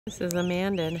This is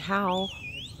Amanda and Howell.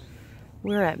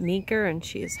 We're at Meeker and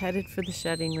she is headed for the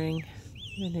shedding ring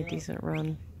in a decent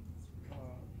run.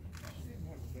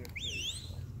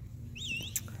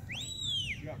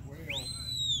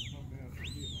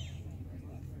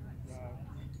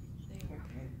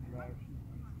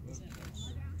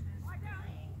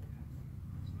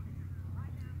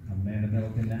 Amanda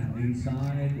Milliken now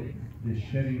inside the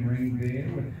shedding ring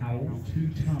there with Howell. 2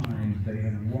 times they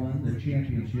have won the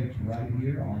championships right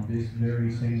here on this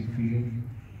very same field.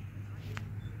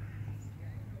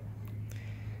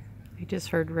 We just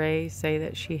heard Ray say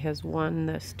that she has won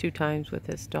this 2 times with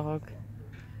this dog.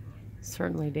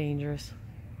 Certainly dangerous.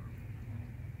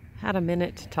 Had a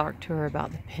minute to talk to her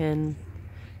about the pin.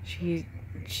 She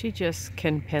just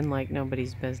can pin like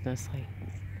nobody's business, like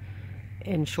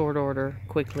in short order,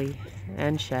 quickly,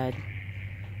 and shed.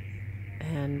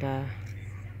 And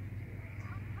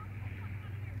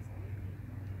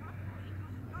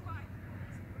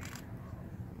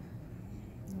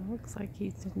looks like he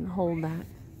didn't hold that,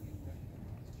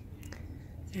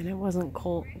 and it wasn't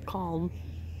called,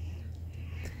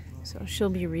 so she'll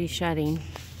be re-shedding.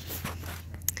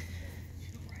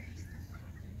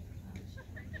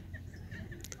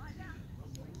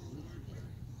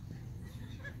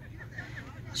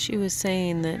 She was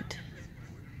saying that,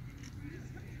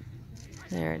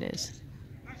 there it is.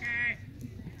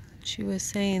 She was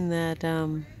saying that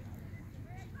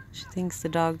she thinks the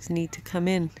dogs need to come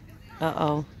in.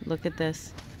 Uh-oh, look at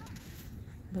this.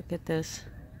 Look at this.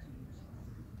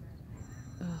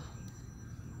 Oh.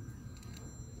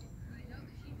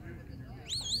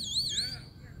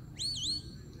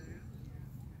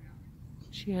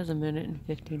 She has 1 minute and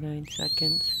 59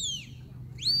 seconds.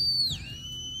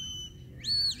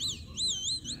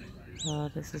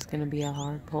 Oh, this is going to be a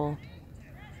hard pull.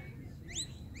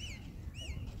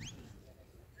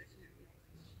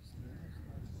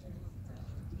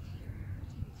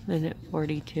 Minute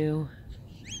 42.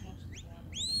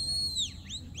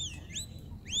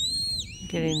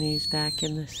 Getting these back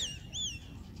in this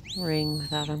ring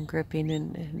without them gripping,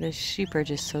 and the sheep are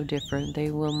just so different. They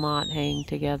will not hang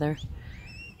together.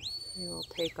 They will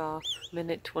take off.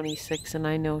 Minute 26, and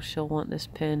I know she'll want this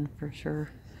pin for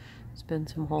sure. There's been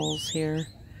some holes here.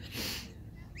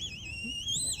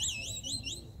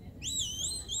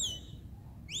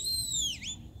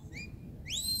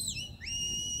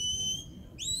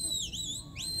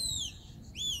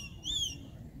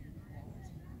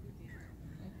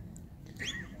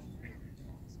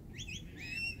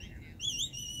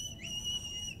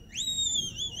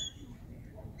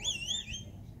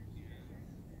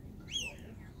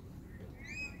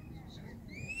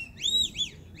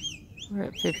 We're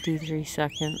at 53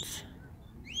 seconds.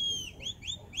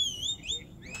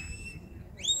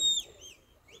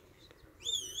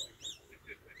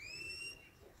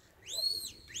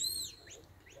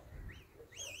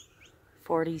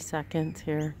 $40 seconds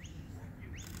here.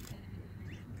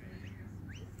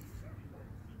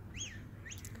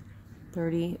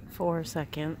 34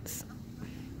 seconds.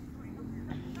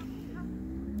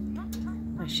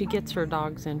 She gets her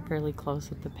dogs in fairly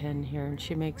close at the pin here, and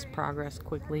she makes progress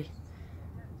quickly.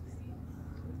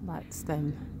 Lets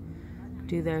them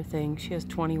do their thing. She has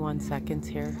 21 seconds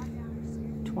here.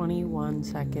 21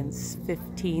 seconds,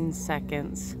 15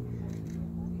 seconds,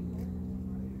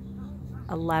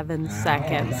 11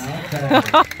 seconds.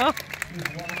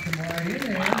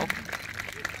 Wow.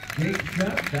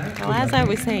 Well, as I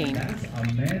was saying,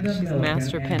 she's a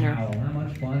master pinner. How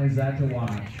much fun is that to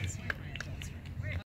watch?